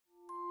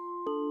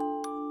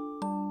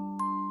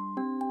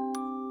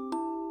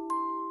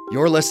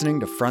You're listening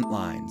to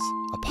Frontlines,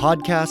 a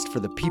podcast for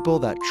the people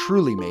that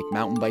truly make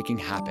mountain biking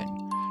happen.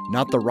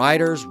 Not the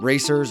riders,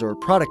 racers, or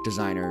product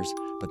designers,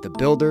 but the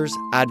builders,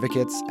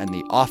 advocates, and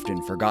the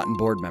often forgotten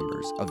board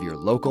members of your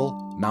local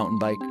mountain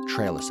bike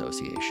trail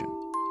association.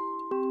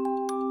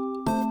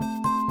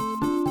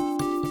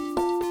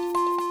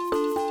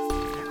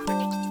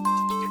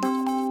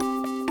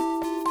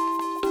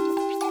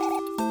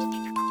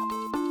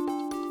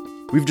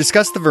 We've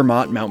discussed the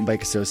Vermont Mountain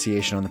Bike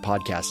Association on the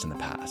podcast in the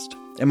past,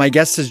 and my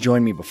guest has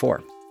joined me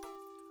before.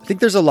 I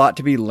think there's a lot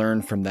to be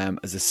learned from them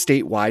as a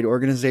statewide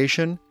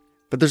organization,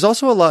 but there's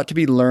also a lot to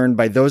be learned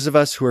by those of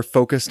us who are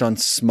focused on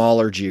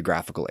smaller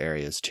geographical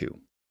areas too.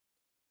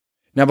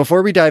 Now,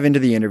 before we dive into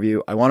the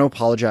interview, I want to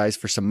apologize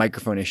for some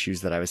microphone issues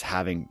that I was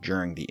having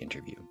during the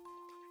interview.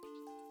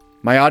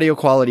 My audio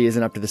quality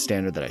isn't up to the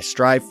standard that I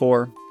strive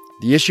for.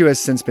 The issue has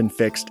since been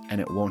fixed,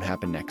 and it won't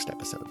happen next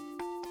episode.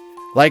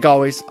 Like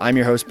always, I'm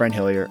your host, Brent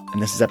Hillier,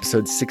 and this is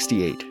episode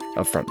 68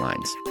 of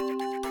Frontlines.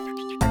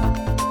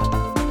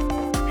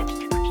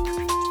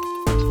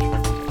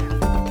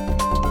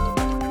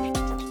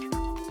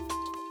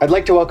 I'd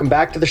like to welcome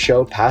back to the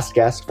show past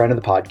guest, friend of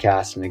the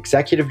podcast, and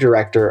executive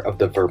director of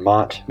the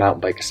Vermont Mountain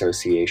Bike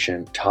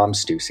Association, Tom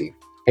Stussy.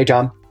 Hey,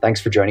 Tom.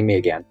 Thanks for joining me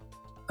again.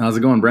 How's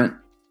it going, Brent?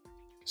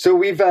 So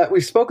we've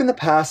spoken in the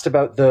past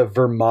about the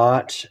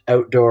Vermont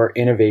Outdoor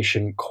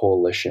Innovation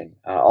Coalition,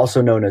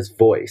 also known as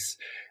VOICE.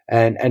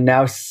 And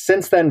now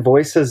since then,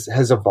 VOICE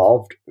has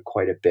evolved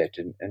quite a bit.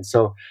 And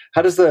so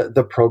how does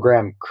the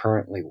program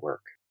currently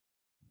work?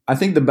 I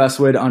think the best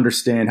way to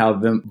understand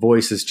how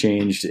VOICE has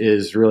changed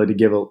is really to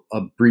give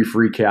a brief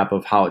recap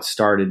of how it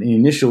started. And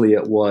initially,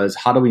 it was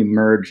how do we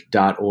merge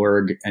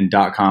 .org and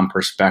 .com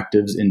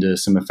perspectives into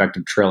some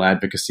effective trail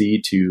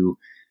advocacy to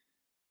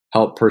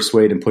help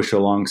persuade and push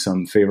along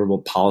some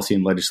favorable policy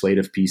and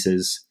legislative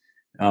pieces.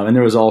 And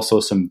there was also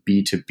some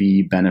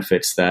B2B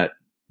benefits that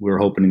we were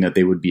hoping that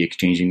they would be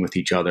exchanging with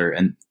each other.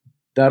 And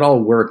that all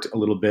worked a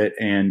little bit.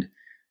 And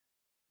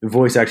the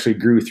VOICE actually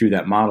grew through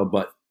that model.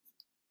 But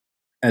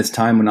as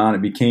time went on,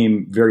 it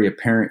became very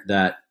apparent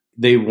that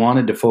they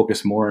wanted to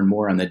focus more and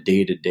more on the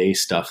day-to-day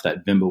stuff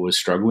that VIMBA was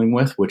struggling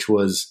with, which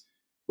was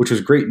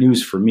great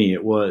news for me.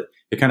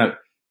 It kind of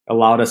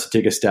allowed us to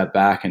take a step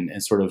back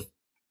and sort of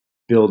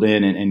build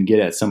in and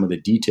get at some of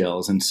the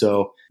details. And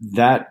so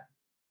that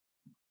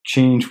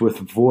change with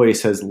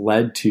VOICE has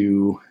led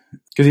to,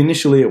 because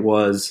initially it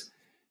was,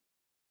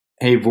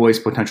 hey, VOICE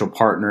potential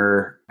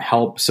partner,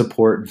 help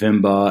support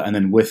VIMBA. And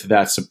then with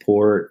that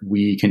support,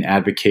 we can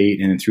advocate.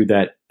 And then through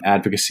that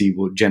advocacy,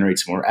 will generate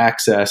some more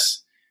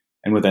access.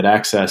 And with that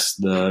access,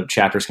 the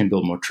chapters can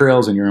build more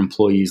trails and your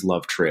employees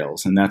love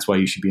trails. And that's why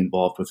you should be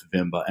involved with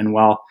VIMBA. And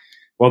while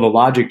the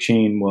logic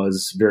chain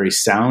was very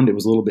sound, it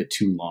was a little bit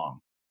too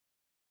long.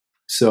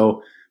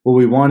 So what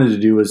we wanted to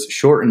do is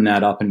shorten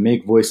that up and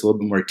make VOICE a little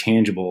bit more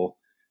tangible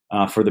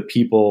for the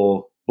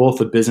people, both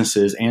the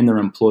businesses and their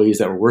employees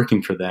that were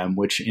working for them,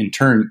 which in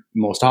turn,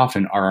 most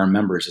often are our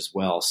members as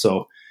well.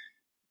 So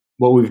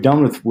what we've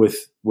done with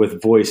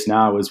VOICE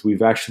now is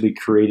we've actually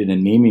created a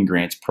naming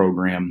grants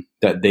program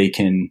that they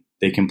can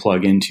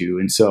plug into.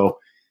 And so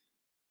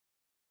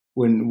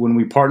when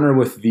we partner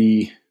with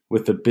the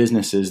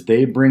businesses,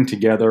 they bring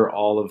together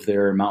all of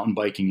their mountain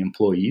biking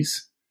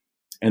employees.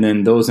 And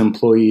then those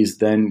employees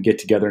then get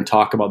together and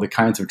talk about the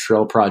kinds of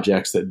trail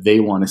projects that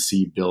they want to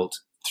see built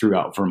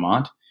throughout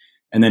Vermont.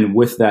 And then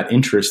with that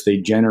interest, they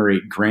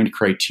generate grant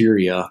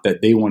criteria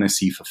that they want to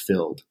see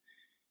fulfilled.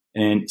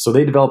 And so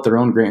they develop their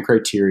own grant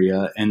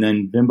criteria, and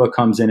then VIMBA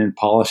comes in and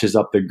polishes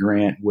up the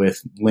grant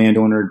with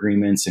landowner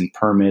agreements and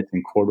permits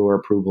and corridor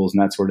approvals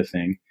and that sort of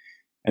thing.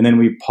 And then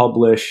we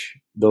publish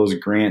those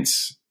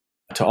grants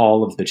to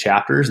all of the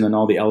chapters, and then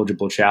all the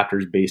eligible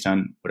chapters, based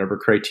on whatever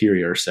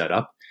criteria are set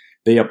up,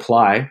 they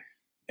apply,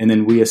 and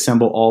then we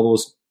assemble all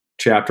those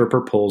chapter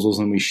proposals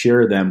and we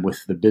share them with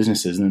the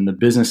businesses. And then the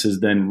businesses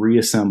then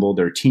reassemble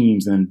their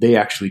teams, and they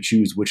actually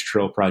choose which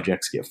trail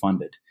projects get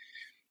funded.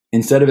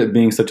 Instead of it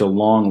being such a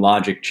long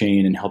logic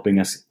chain and helping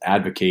us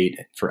advocate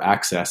for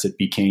access, it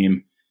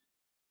became,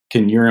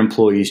 can your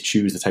employees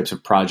choose the types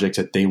of projects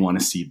that they want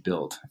to see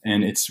built?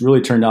 And it's really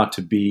turned out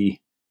to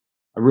be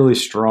a really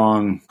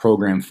strong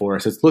program for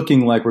us. It's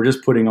looking like we're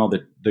just putting all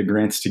the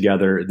grants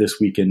together this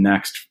week and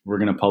next. We're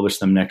going to publish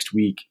them next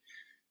week.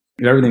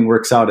 If everything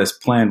works out as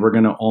planned, we're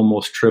going to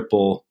almost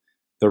triple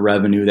the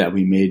revenue that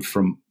we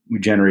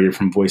generated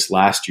from VOICE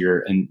last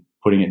year and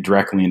putting it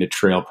directly into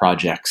trail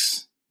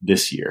projects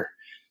this year.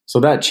 So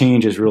that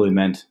change has really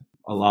meant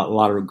a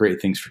lot of great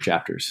things for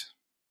chapters.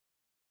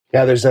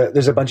 Yeah, there's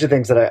a bunch of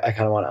things that I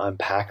kind of want to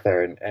unpack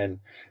there. And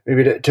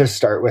maybe to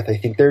start with, I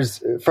think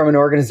there's, from an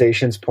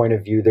organization's point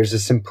of view, there's a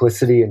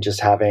simplicity in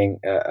just having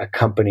a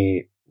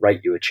company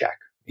write you a check.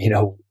 You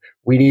know,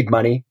 we need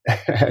money,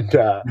 and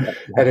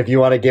if you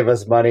want to give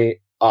us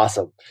money,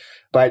 awesome.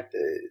 But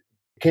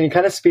can you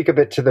kind of speak a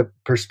bit to the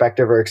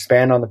perspective, or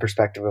expand on the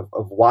perspective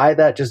of why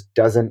that just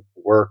doesn't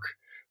work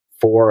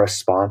for a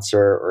sponsor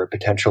or a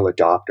potential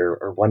adopter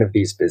or one of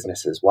these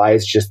businesses? Why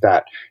is just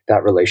that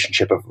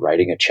relationship of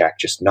writing a check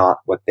just not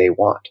what they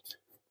want?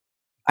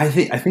 I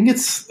think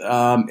it's.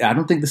 I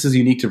don't think this is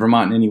unique to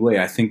Vermont in any way.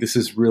 I think this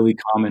is really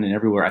common and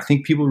everywhere. I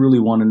think people really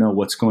want to know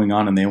what's going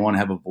on, and they want to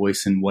have a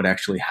voice in what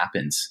actually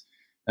happens.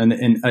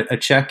 And a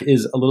check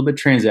is a little bit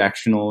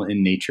transactional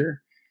in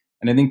nature,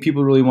 and I think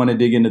people really want to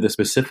dig into the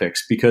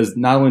specifics because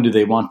not only do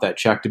they want that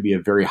check to be a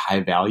very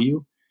high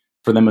value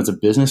for them as a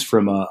business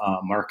from a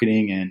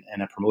marketing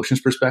and a promotions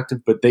perspective,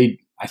 but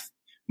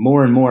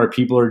more and more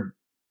people are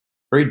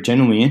very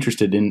genuinely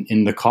interested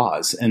in the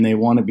cause, and they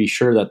want to be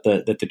sure that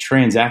the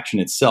transaction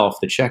itself,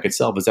 the check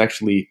itself,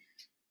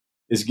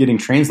 is getting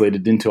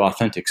translated into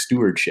authentic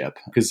stewardship.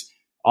 Because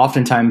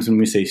oftentimes when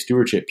we say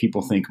stewardship,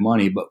 people think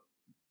money, but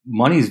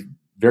money is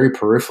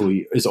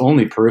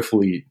only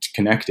peripherally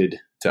connected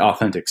to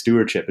authentic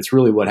stewardship. It's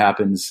really what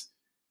happens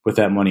with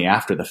that money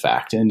after the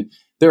fact. And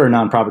there are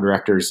nonprofit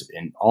directors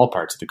in all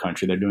parts of the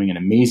country that are doing an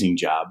amazing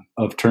job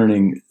of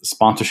turning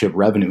sponsorship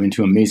revenue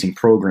into amazing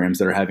programs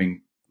that are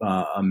having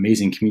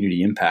amazing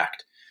community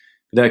impact.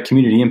 That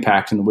community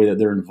impact and the way that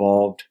they're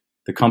involved,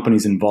 the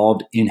companies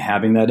involved in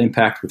having that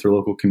impact with their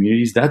local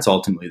communities, that's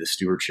ultimately the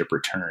stewardship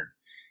return.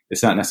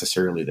 It's not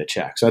necessarily the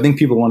check. So I think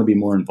people want to be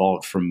more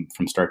involved from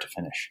start to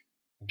finish.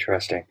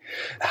 Interesting.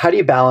 How do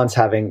you balance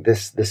having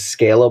this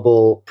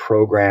scalable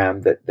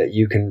program that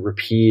you can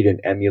repeat and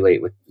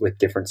emulate with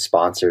different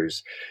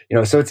sponsors?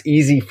 So it's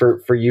easy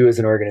for you as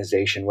an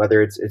organization,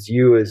 whether it's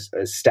you as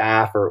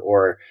staff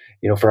or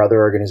for other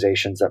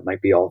organizations that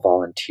might be all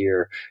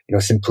volunteer.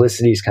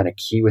 Simplicity is kind of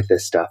key with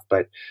this stuff,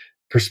 but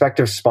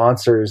prospective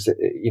sponsors,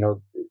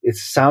 it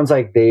sounds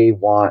like they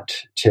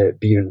want to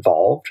be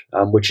involved,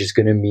 which is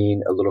going to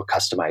mean a little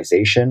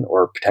customization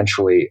or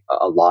potentially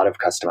a lot of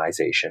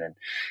customization. And,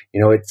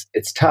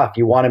 it's tough.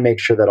 You want to make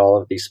sure that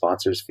all of these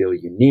sponsors feel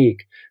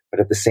unique, but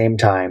at the same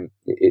time,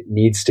 it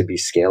needs to be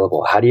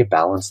scalable. How do you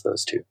balance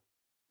those two?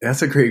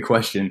 That's a great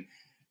question.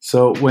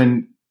 So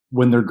when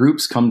their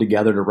groups come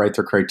together to write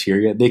their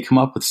criteria, they come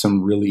up with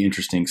some really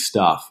interesting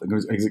stuff.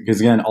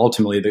 Because again,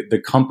 ultimately, the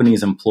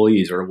company's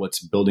employees are what's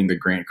building the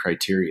grant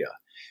criteria.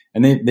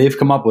 And they've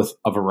come up with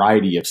a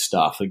variety of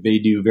stuff. Like they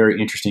do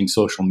very interesting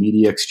social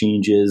media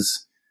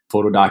exchanges,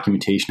 photo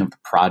documentation of the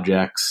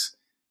projects.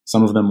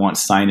 Some of them want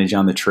signage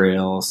on the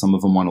trail. Some of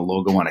them want a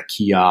logo on a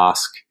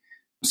kiosk.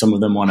 Some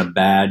of them want a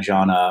badge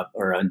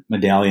or a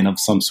medallion of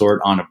some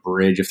sort on a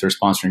bridge if they're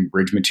sponsoring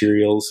bridge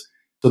materials.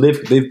 So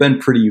they've been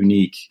pretty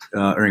unique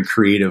or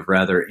creative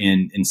rather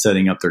in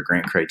setting up their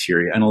grant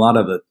criteria. And a lot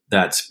of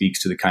that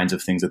speaks to the kinds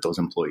of things that those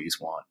employees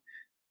want.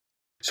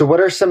 So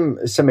what are some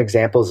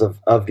examples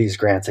of these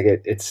grants?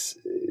 Like it's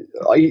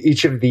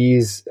each of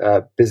these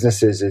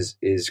businesses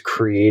is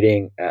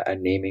creating a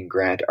naming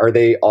grant. Are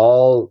they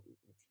all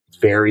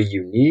very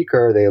unique,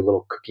 or are they a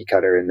little cookie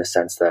cutter in the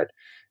sense that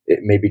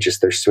it maybe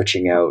just they're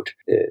switching out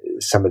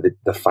some of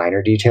the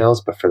finer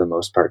details, but for the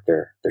most part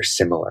they're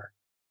similar?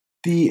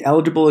 The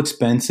eligible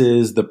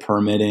expenses, the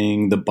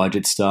permitting, the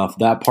budget stuff,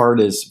 that part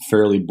is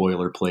fairly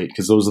boilerplate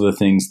because those are the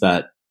things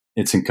that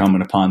it's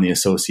incumbent upon the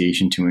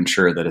association to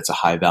ensure that it's a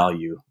high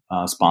value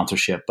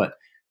sponsorship. But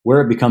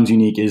where it becomes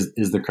unique is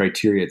the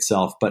criteria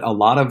itself. But a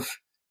lot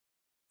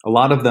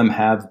of them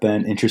have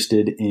been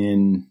interested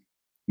in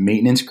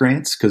maintenance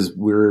grants because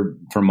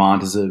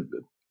Vermont is a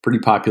pretty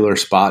popular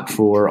spot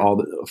for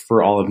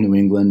all of New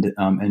England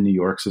and New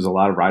York. So there's a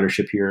lot of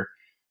ridership here.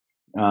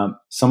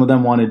 Some of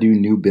them want to do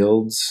new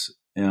builds.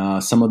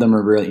 Some of them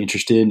are really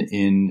interested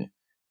in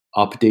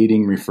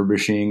updating,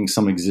 refurbishing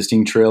some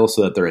existing trails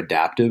so that they're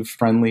adaptive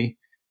friendly.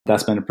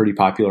 That's been a pretty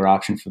popular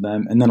option for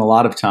them. And then a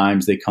lot of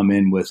times they come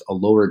in with a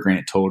lower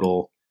grant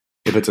total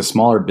if it's a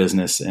smaller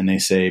business and they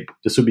say,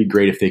 this would be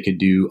great if they could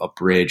do a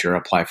bridge or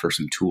apply for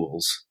some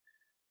tools.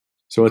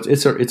 So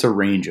it's a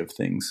range of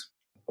things.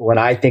 When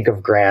I think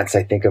of grants,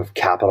 I think of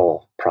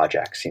capital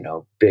projects,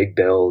 big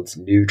builds,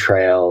 new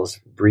trails,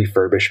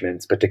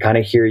 refurbishments. But to kind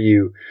of hear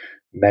you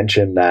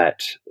mention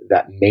that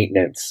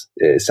maintenance,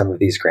 some of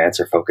these grants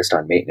are focused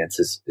on maintenance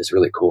is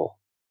really cool.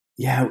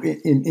 Yeah,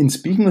 in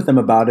speaking with them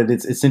about it,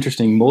 it's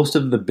interesting. Most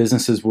of the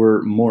businesses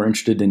were more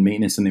interested in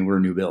maintenance than they were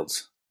new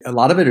builds. A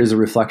lot of it is a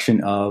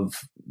reflection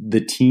of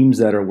the teams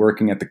that are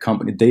working at the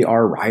company. They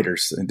are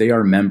riders, they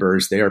are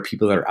members, they are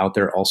people that are out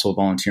there also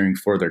volunteering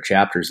for their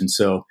chapters. And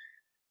so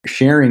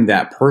sharing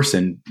that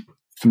person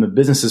from the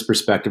business's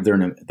perspective, they're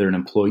an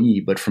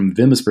employee, but from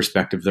Vima's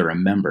perspective, they're a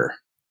member.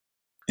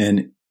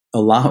 And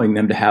allowing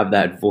them to have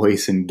that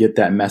voice and get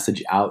that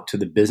message out to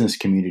the business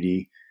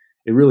community,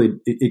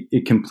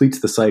 it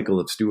completes the cycle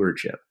of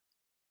stewardship.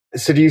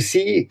 So do you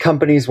see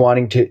companies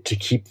wanting to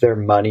keep their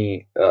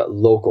money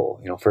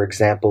local? For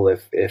example,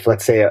 if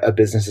let's say a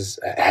business's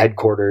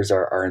headquarters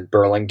are in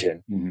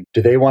Burlington, mm-hmm.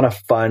 Do they want to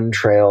fund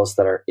trails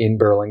that are in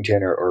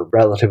Burlington or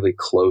relatively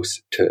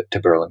close to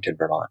Burlington,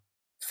 Vermont?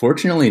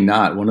 Fortunately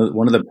not. One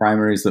of the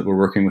primaries that we're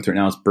working with right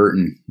now is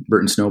Burton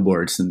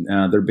Snowboards,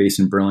 and they're based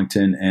in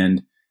Burlington,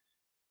 and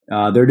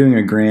they're doing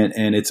a grant,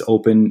 and it's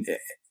open.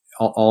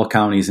 All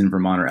counties in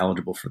Vermont are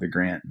eligible for the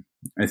grant.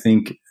 I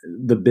think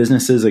the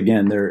businesses,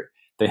 again,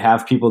 they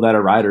have people that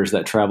are riders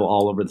that travel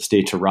all over the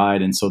state to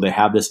ride. And so they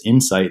have this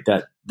insight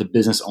that the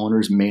business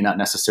owners may not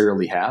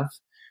necessarily have.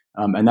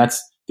 And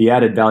that's the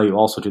added value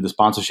also to the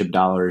sponsorship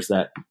dollar, is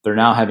that they're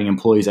now having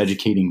employees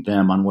educating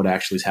them on what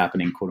actually is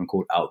happening, quote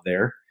unquote, out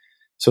there.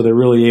 So they're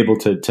really able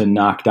to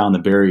knock down the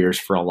barriers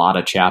for a lot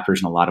of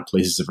chapters in a lot of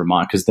places of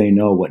Vermont, because they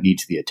know what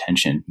needs the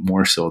attention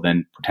more so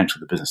than potentially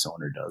the business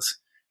owner does.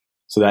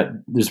 So that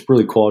there's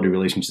really quality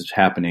relationships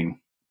happening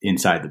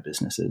inside the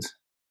businesses.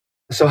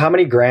 So how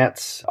many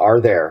grants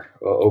are there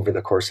over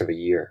the course of a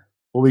year?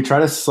 Well, we try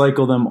to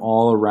cycle them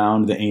all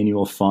around the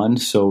annual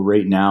fund. So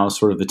right now is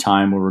sort of the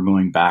time where we're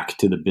going back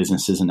to the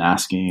businesses and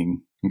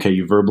asking, okay,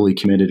 you verbally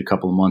committed a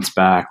couple of months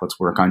back. Let's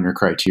work on your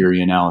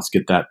criteria now. Let's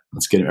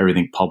get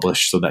everything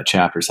published so that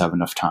chapters have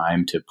enough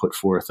time to put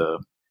forth a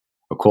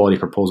quality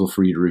proposal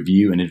for you to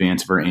review in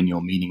advance of our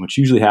annual meeting, which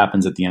usually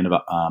happens at the end of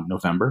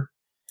November.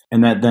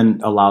 And that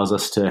then allows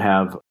us to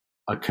have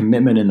a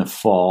commitment in the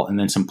fall and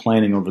then some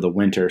planning over the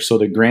winter. So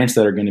the grants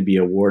that are going to be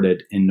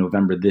awarded in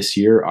November this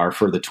year are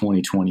for the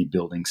 2020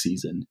 building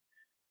season.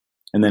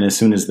 And then as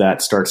soon as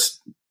that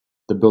starts,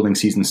 the building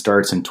season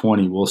starts in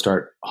 20, we'll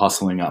start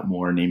hustling up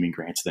more naming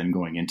grants then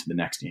going into the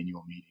next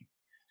annual meeting.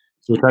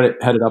 So we try to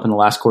head it up in the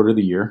last quarter of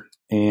the year.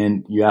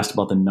 And you asked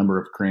about the number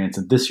of grants.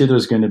 And this year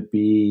there's going to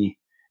be,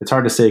 it's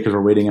hard to say because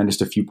we're waiting on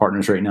just a few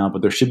partners right now,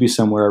 but there should be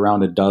somewhere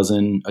around a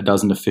dozen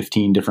to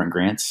 15 different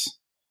grants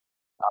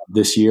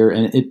this year.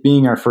 And it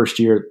being our first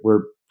year,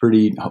 we're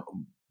pretty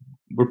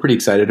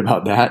excited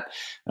about that.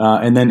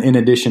 And then in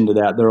addition to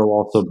that, there will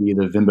also be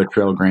the Vimba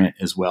Trail grant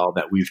as well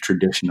that we've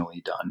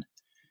traditionally done.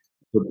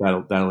 So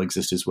that'll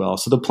exist as well.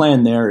 So the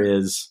plan there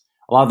is,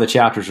 a lot of the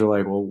chapters are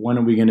like, well, when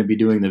are we going to be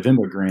doing the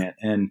Vimba grant?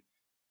 And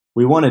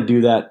we want to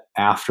do that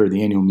after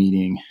the annual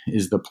meeting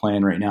is the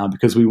plan right now,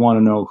 because we want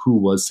to know who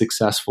was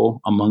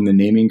successful among the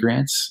naming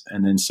grants.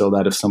 And then so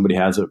that if somebody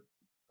has a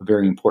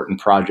very important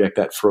project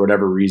that for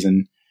whatever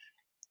reason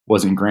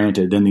wasn't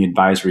granted, then the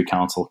advisory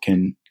council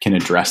can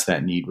address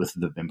that need with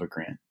the Vimba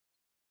grant.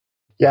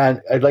 Yeah,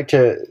 I'd like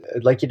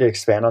you to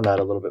expand on that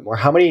a little bit more.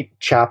 How many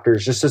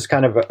chapters, just as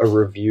kind of a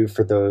review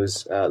for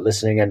those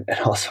listening and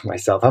also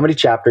myself, how many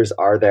chapters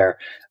are there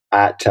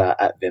at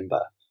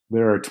Vimba?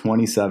 There are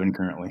 27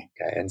 currently.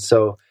 Okay, and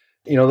so,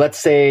 let's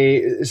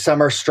say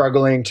some are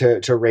struggling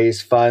to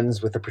raise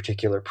funds with a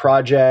particular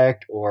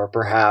project, or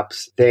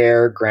perhaps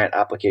their grant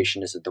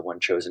application isn't the one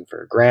chosen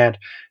for a grant.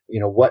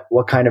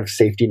 What kind of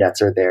safety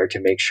nets are there to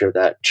make sure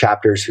that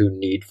chapters who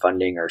need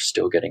funding are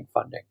still getting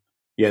funding?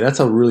 Yeah, that's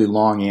a really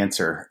long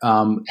answer. We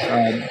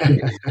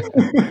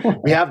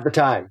have the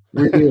time.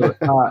 We do.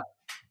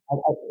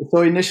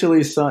 So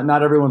initially,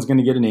 not everyone's going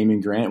to get a naming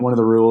grant. One of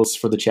the rules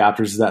for the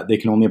chapters is that they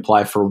can only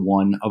apply for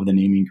one of the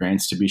naming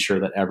grants to be sure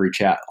that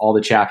all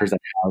the chapters that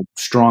have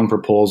strong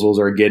proposals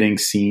are getting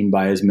seen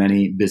by as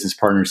many business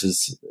partners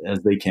as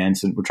they can.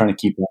 So we're trying to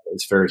keep that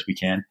as fair as we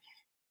can.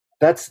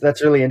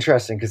 That's really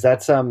interesting, because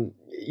that's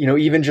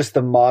even just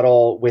the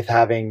model with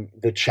having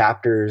the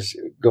chapters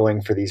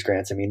going for these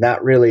grants. I mean,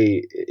 that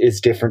really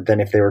is different than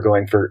if they were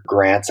going for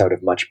grants out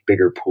of much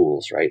bigger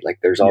pools, right? Like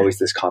there's always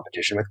this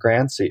competition with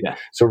grants.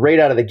 So right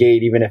out of the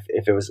gate, even if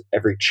it was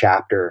every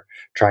chapter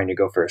trying to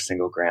go for a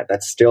single grant,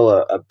 that's still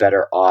a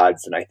better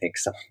odds than I think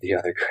some of the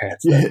other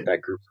grants that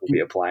groups will be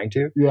applying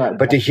to. Yeah.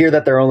 But to hear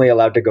that they're only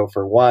allowed to go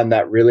for one,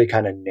 that really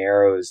kind of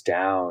narrows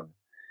down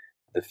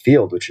the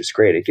field, which is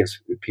great. It gives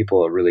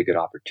people a really good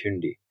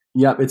opportunity.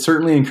 Yeah, it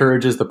certainly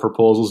encourages the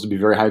proposals to be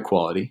very high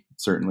quality.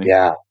 Certainly,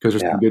 yeah,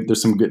 because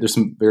there's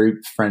some very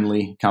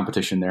friendly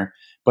competition there.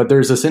 But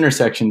there's this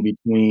intersection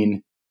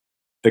between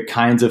the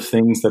kinds of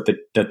things that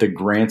the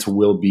grants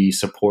will be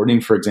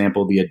supporting. For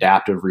example, the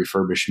adaptive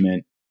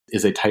refurbishment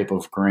is a type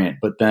of grant,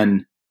 but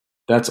then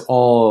that's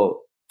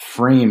all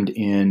framed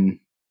in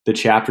the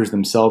chapters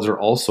themselves are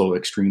also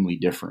extremely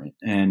different.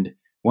 And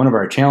one of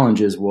our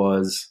challenges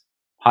was,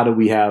 how do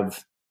we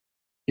have?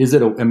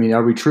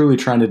 Are we truly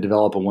trying to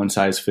develop a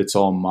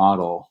one-size-fits-all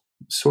model?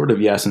 Sort of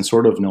yes and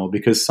sort of no,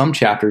 because some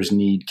chapters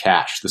need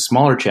cash. The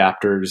smaller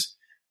chapters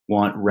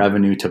want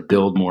revenue to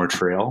build more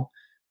trail,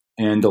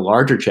 and the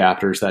larger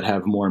chapters that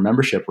have more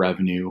membership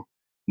revenue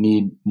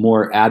need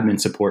more admin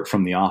support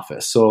from the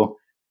office. So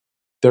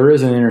there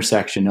is an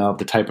intersection of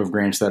the type of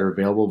grants that are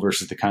available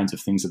versus the kinds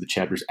of things that the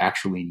chapters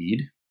actually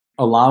need,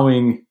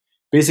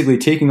 basically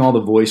taking all the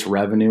voice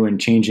revenue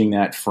and changing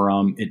that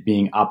from it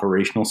being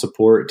operational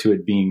support to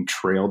it being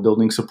trail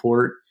building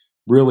support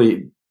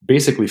really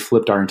basically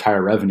flipped our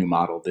entire revenue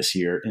model this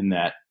year, in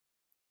that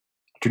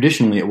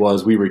traditionally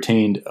we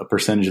retained a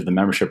percentage of the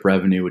membership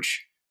revenue,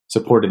 which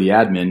supported the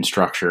admin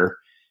structure.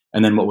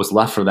 And then what was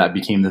left for that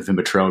became the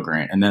Vimba Trail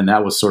grant. And then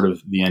that was sort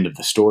of the end of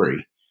the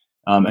story.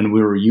 And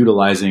we were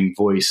utilizing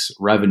voice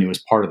revenue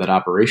as part of that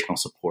operational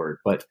support.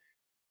 But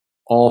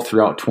all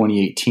throughout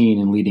 2018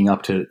 and leading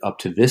up to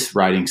this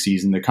riding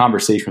season, the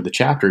conversation with the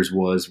chapters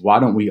was, why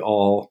don't we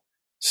all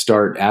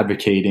start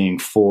advocating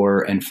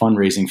for and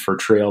fundraising for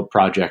trail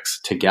projects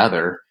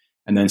together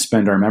and then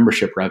spend our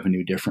membership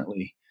revenue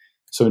differently?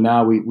 So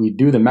now we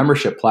do the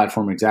membership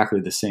platform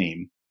exactly the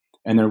same.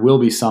 And there will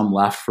be some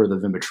left for the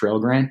Vimba Trail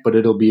grant, but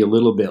it'll be a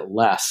little bit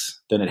less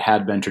than it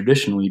had been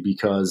traditionally,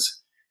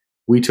 because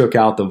we took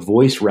out the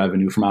voice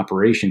revenue from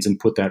operations and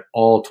put that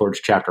all towards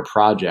chapter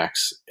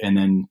projects. And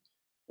then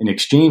in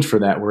exchange for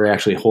that, we're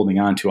actually holding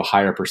on to a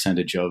higher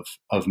percentage of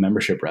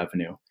membership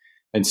revenue.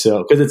 And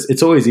so, because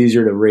it's always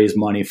easier to raise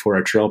money for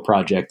a trail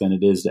project than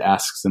it is to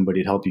ask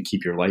somebody to help you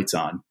keep your lights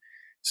on.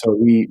 So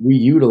we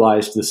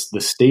utilized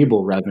the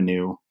stable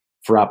revenue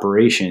for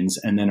operations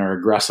and then are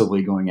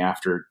aggressively going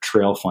after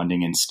trail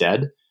funding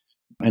instead.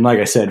 And like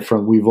I said,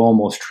 we've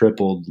almost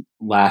tripled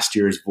last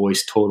year's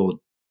voice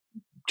total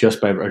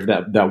just by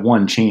that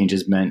one change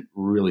has meant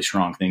really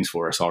strong things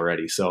for us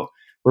already. So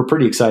we're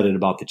pretty excited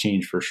about the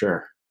change for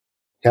sure.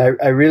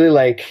 I really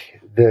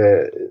like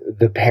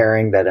the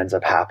pairing that ends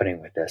up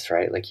happening with this,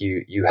 right? Like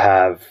you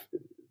have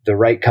the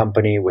right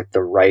company with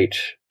the right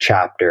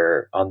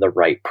chapter on the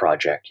right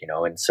project,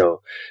 and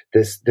so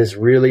this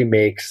really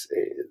makes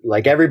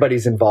like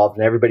everybody's involved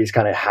and everybody's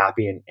kind of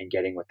happy and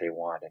getting what they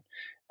want.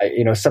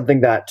 And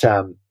something that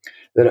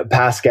a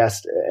past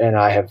guest and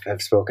I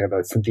have spoken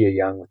about, Cynthia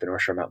Young with the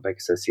North Shore Mountain Bike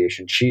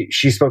Association. She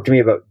spoke to me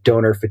about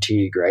donor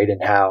fatigue, right?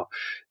 And how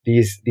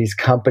these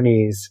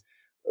companies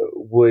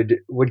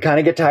would kind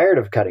of get tired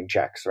of cutting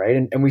checks, right?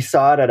 And we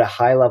saw it at a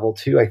high level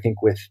too, I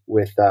think with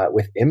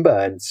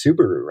IMBA and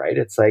Subaru, right?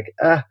 It's like,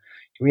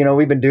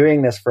 we've been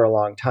doing this for a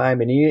long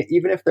time. And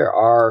even if there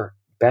are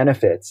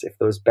benefits, if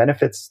those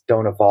benefits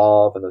don't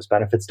evolve and those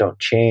benefits don't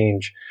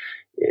change,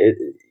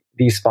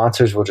 these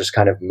sponsors will just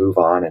kind of move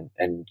on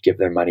and give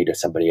their money to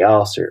somebody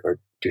else or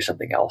do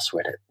something else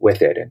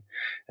with it.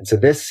 And so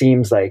this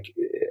seems like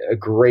a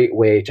great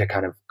way to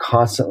kind of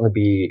constantly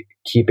be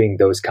keeping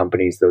those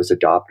companies, those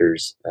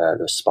adopters,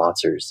 those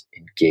sponsors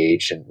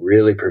engaged and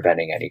really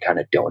preventing any kind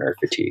of donor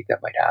fatigue that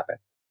might happen.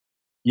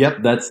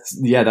 Yep.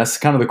 That's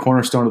kind of the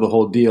cornerstone of the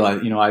whole deal.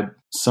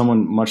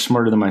 Someone much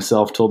smarter than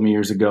myself told me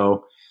years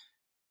ago,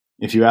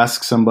 if you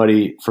ask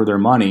somebody for their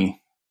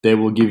money, they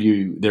will give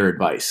you their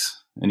advice.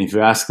 And if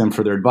you ask them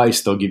for their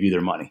advice, they'll give you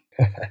their money.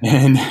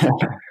 and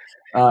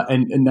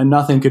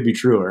nothing could be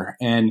truer.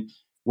 And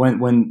when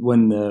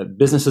the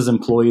business's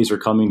employees are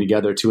coming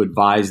together to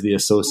advise the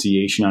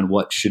association on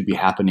what should be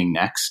happening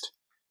next,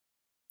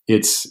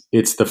 it's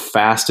the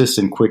fastest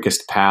and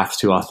quickest path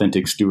to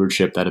authentic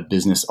stewardship that a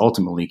business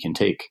ultimately can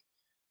take.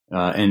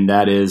 And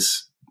that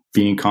is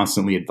being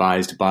constantly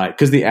advised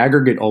because the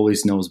aggregate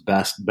always knows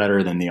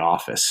better than the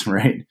office,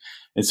 right?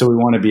 And so we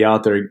want to be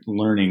out there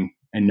learning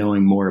and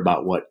knowing more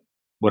about what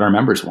our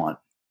members want.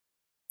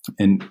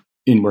 And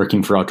in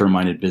working for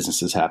outdoor-minded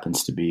businesses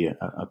happens to be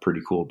a pretty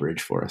cool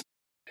bridge for us.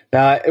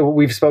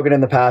 We've spoken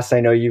in the past.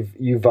 I know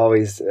you've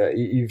always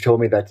you've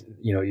told me that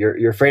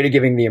you're afraid of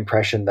giving the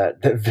impression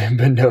that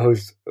Vimba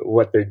knows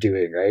what they're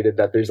doing, right? And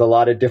that there's a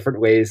lot of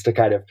different ways to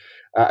kind of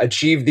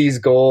achieve these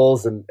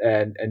goals and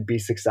be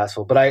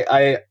successful. But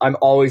I'm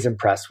always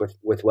impressed with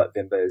what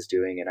Vimba is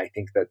doing, and I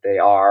think that they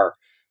are.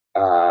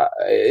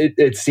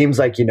 It seems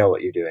like you know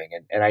what you're doing,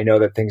 and I know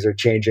that things are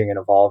changing and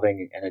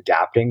evolving and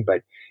adapting,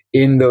 but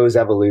in those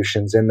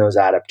evolutions, in those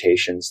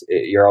adaptations,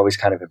 you're always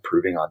kind of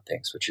improving on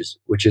things,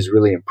 which is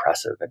really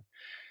impressive.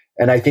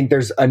 And I think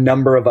there's a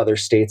number of other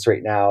states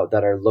right now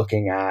that are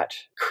looking at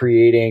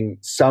creating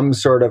some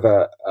sort of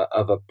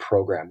a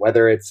program,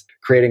 whether it's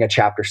creating a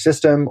chapter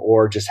system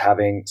or just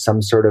having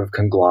some sort of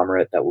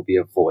conglomerate that will be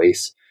a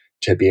voice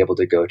to be able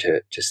to go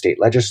to state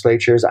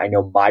legislatures. I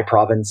know my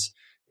province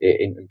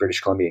in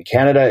British Columbia in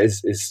Canada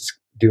is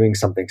doing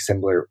something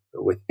similar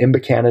with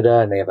IMBA Canada,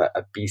 and they have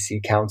a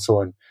BC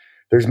council, and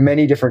there's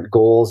many different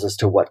goals as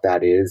to what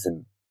that is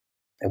and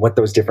what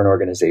those different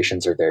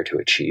organizations are there to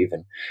achieve.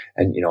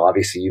 And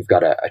obviously you've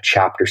got a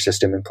chapter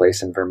system in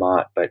place in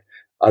Vermont, but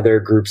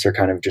other groups are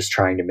kind of just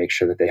trying to make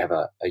sure that they have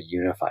a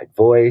unified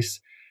voice.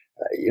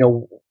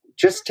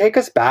 Just take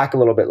us back a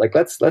little bit. Like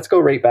let's go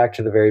right back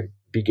to the very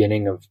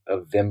beginning of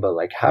Vimba.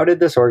 Like, how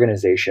did this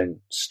organization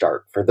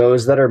start? For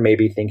those that are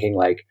maybe thinking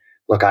like,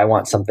 look, I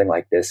want something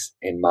like this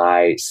in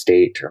my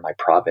state or my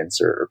province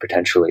or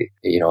potentially,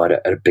 at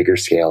a bigger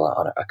scale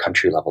on a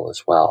country level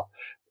as well.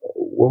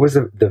 What was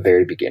the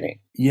very beginning?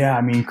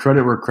 Yeah,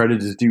 credit where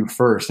credit is due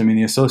first.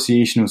 The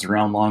association was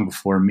around long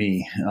before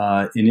me.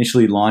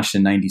 Initially launched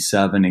in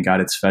 97 and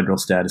got its federal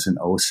status in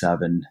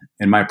 07.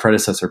 And my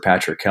predecessor,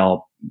 Patrick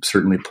Kell,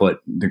 certainly put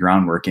the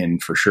groundwork in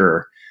for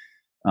sure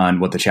on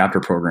what the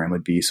chapter program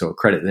would be. So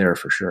credit there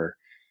for sure.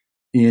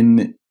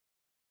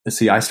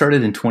 I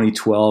started in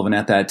 2012, and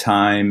at that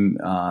time,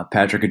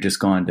 Patrick had just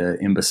gone to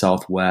IMBA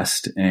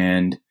Southwest,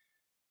 and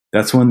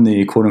that's when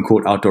the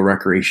quote-unquote outdoor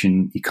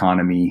recreation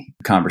economy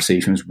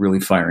conversation was really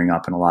firing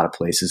up in a lot of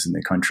places in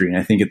the country. And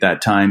I think at that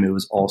time, it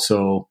was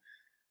also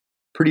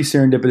pretty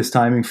serendipitous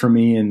timing for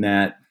me in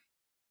that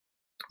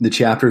the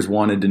chapters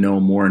wanted to know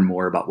more and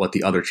more about what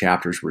the other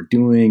chapters were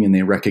doing, and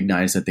they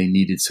recognized that they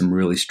needed some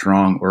really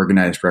strong,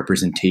 organized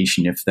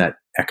representation if that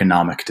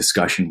economic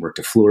discussion were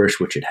to flourish,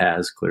 which it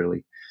has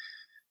clearly.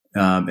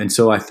 And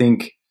so I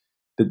think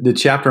the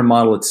chapter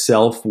model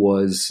itself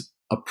was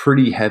a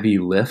pretty heavy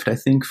lift, I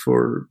think,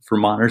 for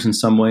Vermonters in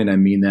some way. And I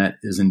mean that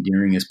as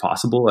endearing as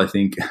possible. I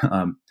think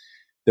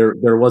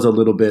there was a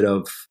little bit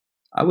of,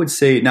 I would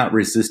say, not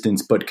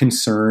resistance, but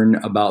concern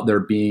about there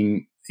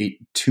being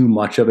too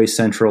much of a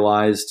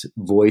centralized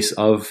voice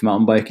of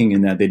mountain biking,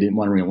 in that they didn't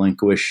want to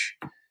relinquish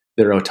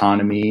their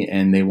autonomy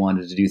and they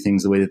wanted to do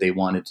things the way that they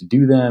wanted to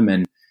do them.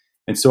 And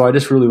so I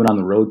just really went on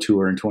the road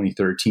tour in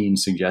 2013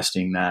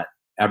 suggesting that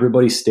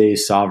everybody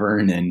stays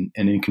sovereign and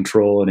in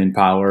control and in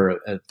power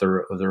of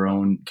their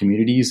own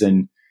communities.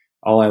 And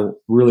all I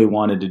really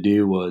wanted to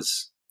do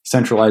was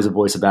centralize a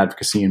voice of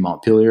advocacy in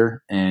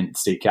Montpelier and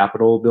state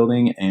capitol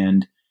building,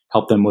 and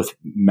help them with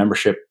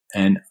membership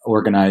and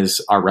organize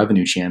our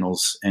revenue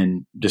channels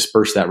and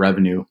disperse that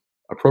revenue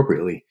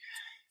appropriately.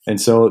 And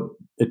so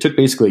it took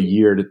basically a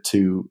year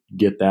to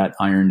get that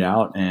ironed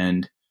out.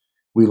 And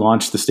we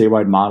launched the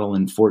statewide model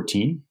in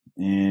 2014,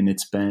 and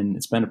it's been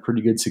a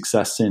pretty good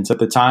success since. At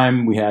the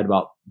time, we had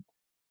about,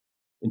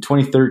 in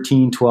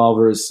 2013, 12,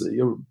 there was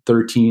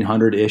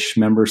 1,300-ish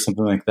members,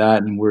 something like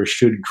that. And we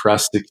should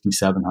crest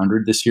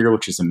 6,700 this year,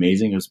 which is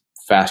amazing. It was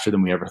faster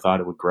than we ever thought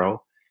it would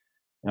grow.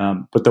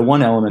 But the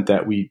one element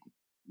that we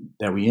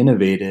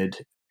innovated,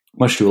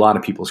 much to a lot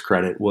of people's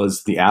credit,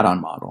 was the add-on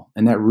model.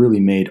 And that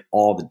really made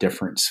all the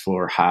difference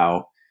for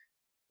how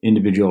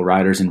individual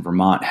riders in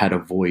Vermont had a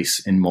voice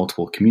in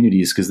multiple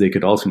communities, because they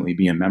could ultimately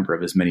be a member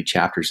of as many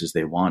chapters as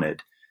they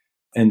wanted.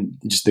 And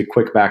just a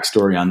quick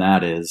backstory on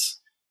that is,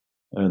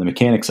 the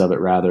mechanics of it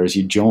rather, is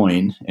you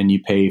join and you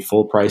pay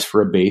full price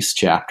for a base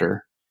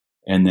chapter.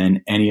 And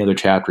then any other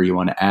chapter you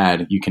want to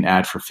add, you can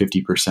add for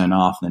 50%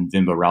 off. And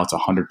then Vimba routes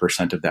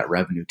 100% of that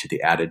revenue to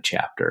the added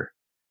chapter.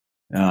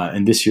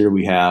 And this year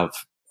we have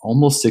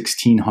almost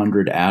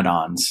 1,600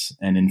 add-ons.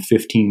 And in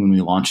 2015, when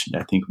we launched it,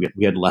 I think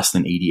we had less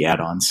than 80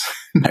 add-ons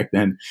back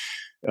then.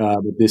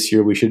 But this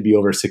year we should be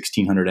over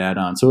 1,600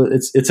 add-ons. So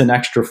it's an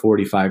extra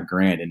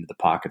 $45,000 into the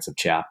pockets of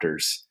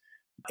chapters.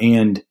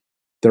 And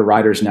the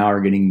riders now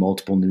are getting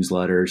multiple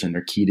newsletters, and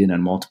they're keyed in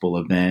on multiple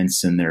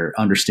events, and they're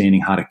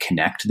understanding how to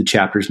connect to the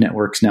chapters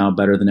networks now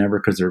better than ever,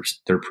 because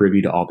they're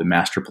privy to all the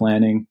master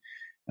planning.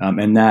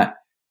 And that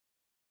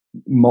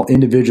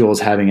individuals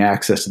having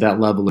access to that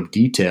level of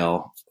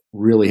detail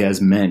really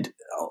has meant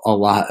a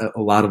lot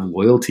of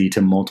loyalty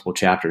to multiple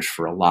chapters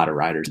for a lot of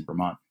riders in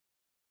Vermont.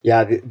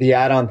 Yeah, the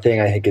add-on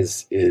thing I think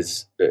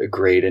is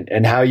great,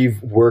 and how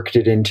you've worked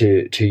it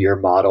into your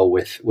model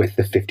with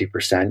the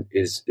 50%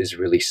 is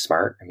really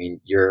smart. I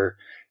mean,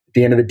 at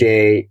the end of the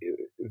day,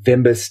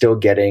 Vimba's still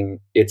getting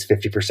its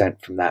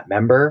 50% from that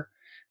member,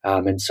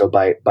 and so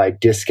by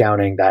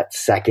discounting that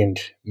second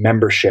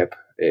membership,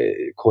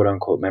 quote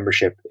unquote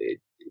membership,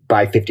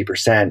 by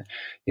 50%,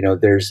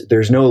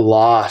 there's no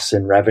loss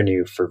in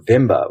revenue for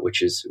Vimba,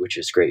 which is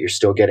great. You're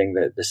still getting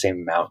the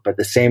same amount, but at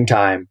the same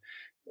time,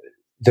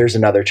 there's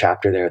another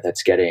chapter there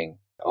that's getting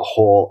a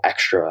whole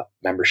extra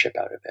membership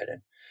out of it.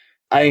 And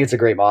I think it's a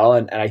great model.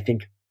 And I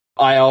think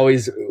I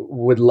always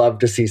would love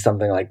to see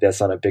something like this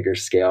on a bigger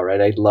scale,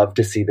 right? I'd love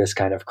to see this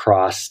kind of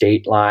cross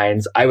state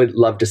lines. I would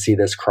love to see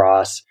this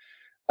cross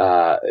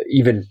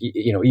even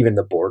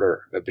the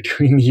border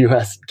between the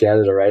US and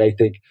Canada, right? I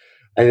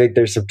think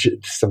there's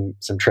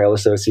some trail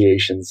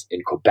associations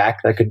in Quebec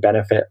that could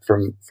benefit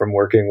from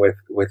working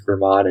with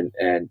Vermont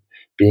and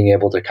being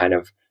able to kind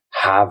of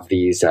have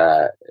these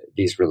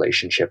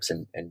relationships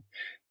and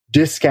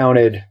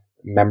discounted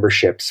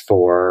memberships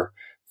for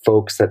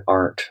folks that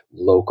aren't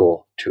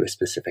local to a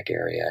specific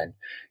area. And,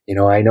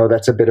 I know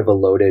that's a bit of a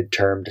loaded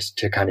term just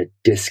to kind of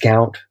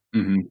discount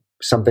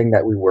something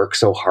that we work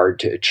so hard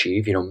to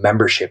achieve.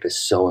 Membership is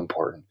so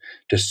important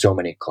to so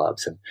many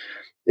clubs, and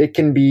it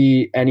can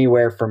be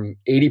anywhere from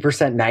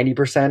 80%,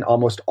 90%,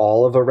 almost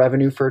all of a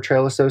revenue for a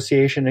trail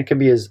association. It can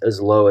be as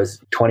low as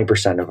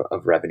 20%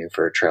 of revenue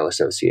for a trail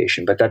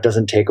association, but that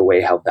doesn't take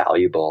away how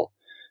valuable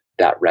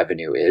that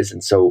revenue is.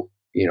 And so,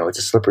 it's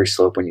a slippery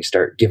slope when you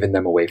start giving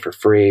them away for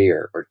free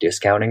or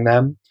discounting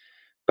them.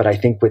 But I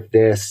think with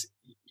this,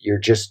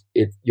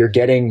 you're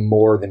getting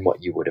more than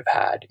what you would have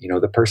had.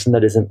 The person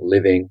that isn't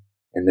living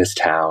in this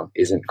town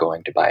isn't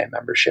going to buy a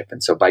membership.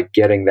 And so by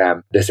getting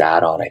them this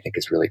add-on, I think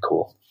is really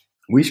cool.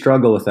 We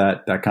struggle with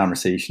that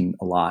conversation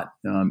a lot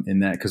in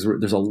that, because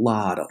there's a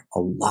lot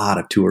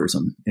of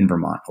tourism in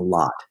Vermont, a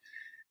lot.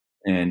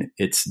 And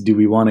it's, do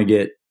we want to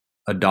get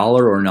 $1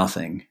 or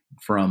nothing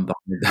from the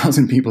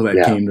 100,000 people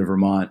that came to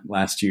Vermont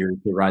last year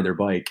to ride their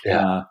bike?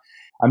 Yeah.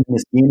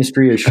 The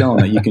industry has shown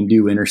that you can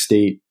do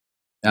interstate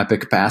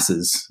epic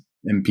passes,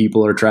 and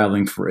people are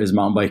traveling as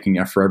mountain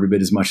biking for every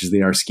bit as much as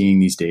they are skiing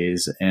these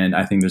days. And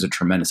I think there's a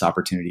tremendous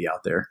opportunity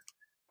out there.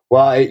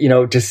 Well,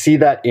 to see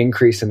that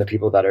increase in the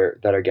people that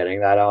are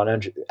getting that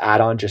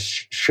add-on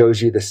just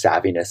shows you the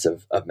savviness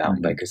of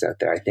mountain bikers out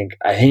there. I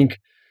think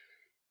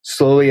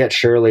slowly yet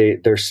surely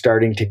they're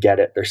starting to get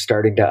it. They're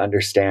starting to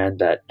understand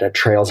that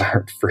trails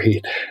aren't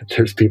free.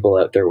 There's people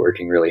out there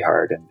working really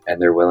hard,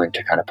 and they're willing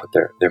to kind of put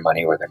their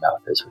money where their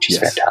mouth is, which is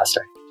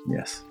fantastic.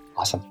 Yes.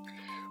 Awesome.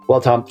 Well,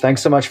 Tom,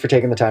 thanks so much for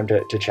taking the time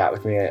to chat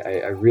with me.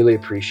 I really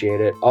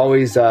appreciate it.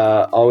 Always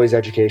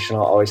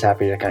educational. Always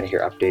happy to kind of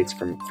hear updates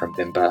from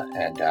Vimba,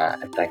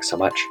 and thanks so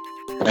much.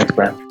 Thanks,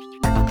 Brent.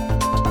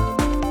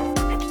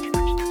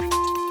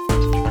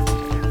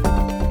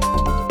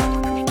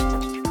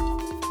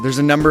 There's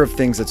a number of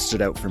things that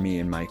stood out for me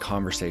in my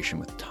conversation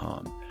with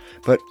Tom,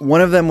 but one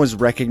of them was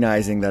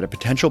recognizing that a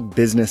potential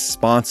business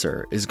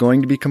sponsor is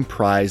going to be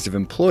comprised of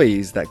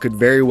employees that could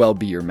very well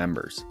be your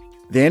members.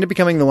 They end up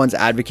becoming the ones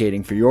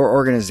advocating for your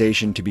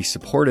organization to be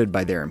supported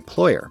by their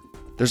employer.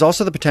 There's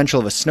also the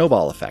potential of a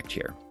snowball effect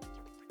here.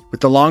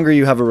 With the longer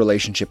you have a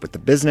relationship with the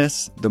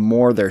business, the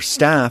more their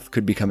staff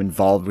could become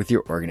involved with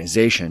your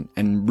organization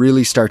and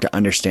really start to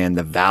understand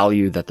the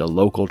value that the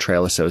local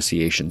trail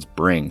associations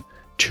bring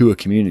to a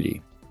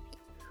community.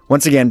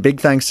 Once again, big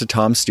thanks to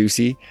Tom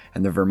Stussy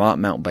and the Vermont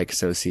Mountain Bike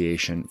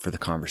Association for the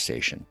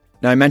conversation.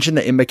 Now, I mentioned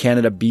the IMBA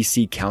Canada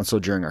BC Council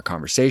during our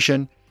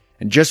conversation,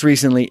 and just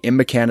recently,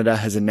 IMBA Canada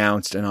has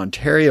announced an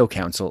Ontario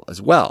Council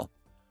as well.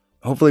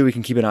 Hopefully we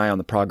can keep an eye on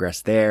the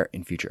progress there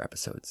in future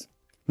episodes.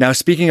 Now,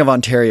 speaking of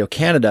Ontario,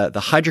 Canada, the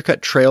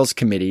Hydrocut Trails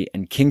Committee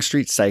and King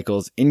Street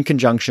Cycles, in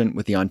conjunction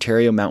with the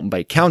Ontario Mountain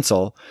Bike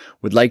Council,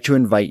 would like to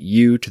invite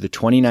you to the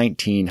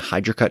 2019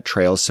 Hydrocut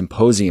Trails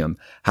Symposium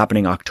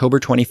happening October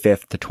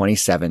 25th to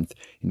 27th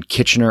in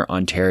Kitchener,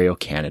 Ontario,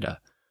 Canada.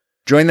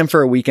 Join them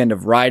for a weekend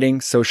of riding,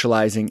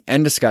 socializing,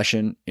 and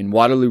discussion in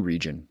Waterloo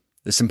Region.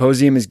 The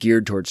symposium is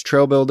geared towards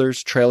trail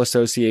builders, trail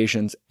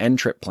associations, and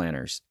trip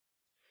planners.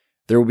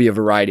 There will be a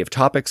variety of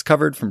topics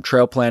covered, from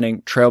trail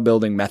planning, trail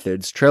building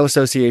methods, trail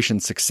association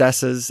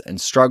successes and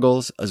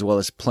struggles, as well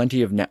as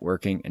plenty of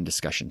networking and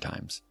discussion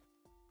times.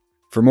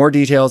 For more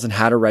details on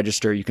how to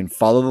register, you can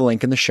follow the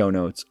link in the show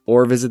notes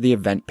or visit the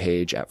event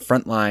page at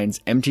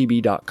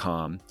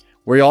frontlinesmtb.com,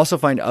 where you'll also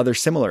find other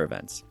similar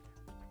events.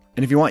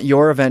 And if you want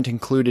your event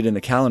included in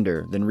the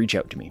calendar, then reach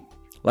out to me.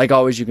 Like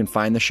always, you can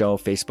find the show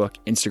Facebook,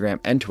 Instagram,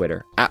 and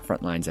Twitter at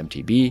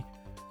FrontlinesMTB.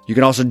 You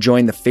can also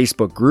join the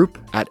Facebook group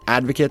at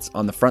Advocates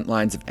on the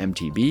Frontlines of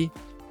MTB.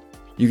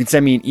 You can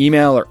send me an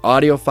email or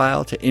audio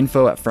file to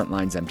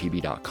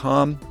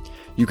info@frontlinesmtb.com.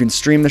 You can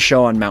stream the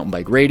show on Mountain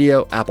Bike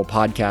Radio, Apple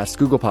Podcasts,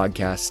 Google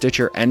Podcasts,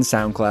 Stitcher, and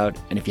SoundCloud.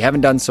 And if you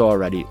haven't done so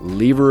already,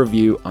 leave a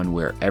review on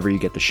wherever you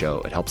get the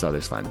show. It helps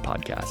others find the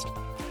podcast.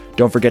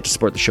 Don't forget to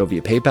support the show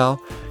via PayPal.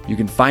 You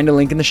can find a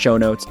link in the show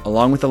notes,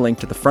 along with a link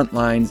to the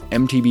Frontlines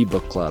MTB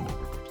Book Club,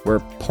 where a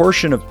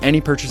portion of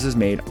any purchases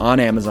made on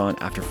Amazon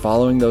after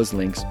following those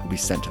links will be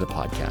sent to the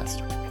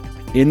podcast.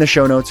 In the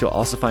show notes, you'll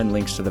also find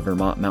links to the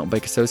Vermont Mountain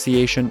Bike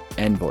Association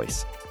and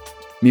Voice.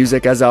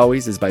 Music, as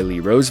always, is by Lee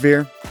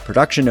Rosevere.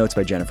 Production notes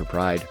by Jennifer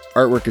Pride.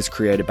 Artwork is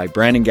created by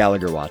Brandon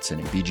Gallagher-Watson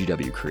and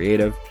BGW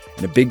Creative.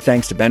 And a big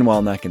thanks to Ben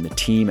Welnuck and the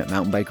team at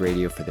Mountain Bike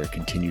Radio for their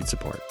continued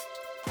support.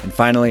 And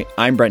finally,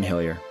 I'm Brent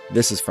Hillier.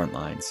 This is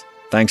Frontlines.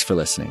 Thanks for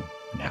listening,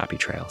 and happy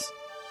trails.